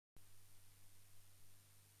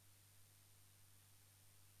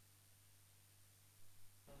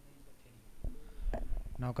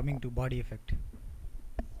now coming to body effect.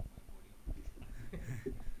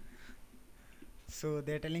 So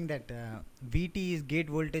they are telling that VT is gate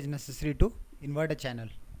voltage necessary to invert a channel,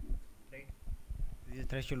 right? This is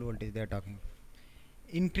threshold voltage they are talking.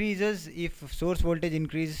 Increases if source voltage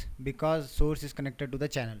increase because source is connected to the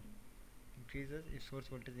channel. Increases if source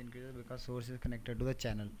voltage increases because source is connected to the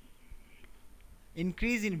channel.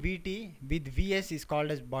 Increase in VT with VS is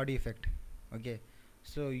called as body effect. Okay,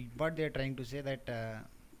 so what they are trying to say that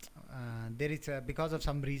there is because of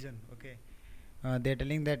some reason. Okay, they are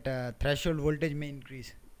telling that threshold voltage may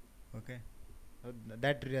increase. Okay, so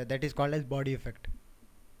that is called as body effect.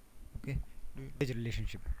 Okay, voltage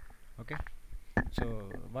relationship. Okay, so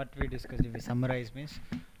what we discussed, if we summarize, means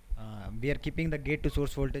we are keeping the gate to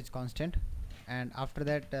source voltage constant, and after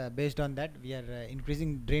that based on that we are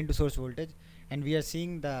increasing drain to source voltage, and we are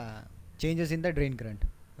seeing the changes in the drain current.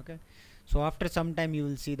 Okay, so after some time you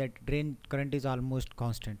will see that drain current is almost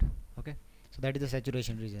constant. Okay, so that is the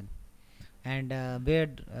saturation region, and where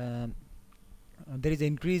there is an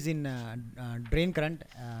increase in drain current,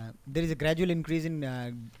 there is a gradual increase in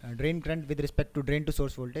drain current with respect to drain to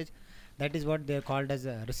source voltage. That is what they are called as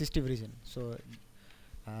a resistive region. So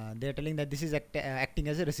they are telling that this is acting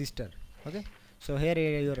as a resistor. Okay, so here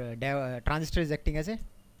your transistor is acting as a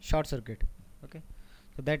short circuit. Okay,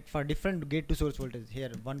 so that for different gate to source voltage, here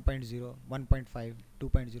 1.0, 1.5,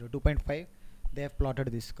 2.0, 2.5, they have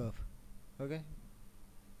plotted this curve. Okay,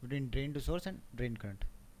 between drain to source and drain current.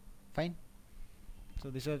 Fine.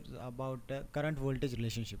 So this was about current voltage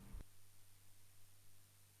relationship.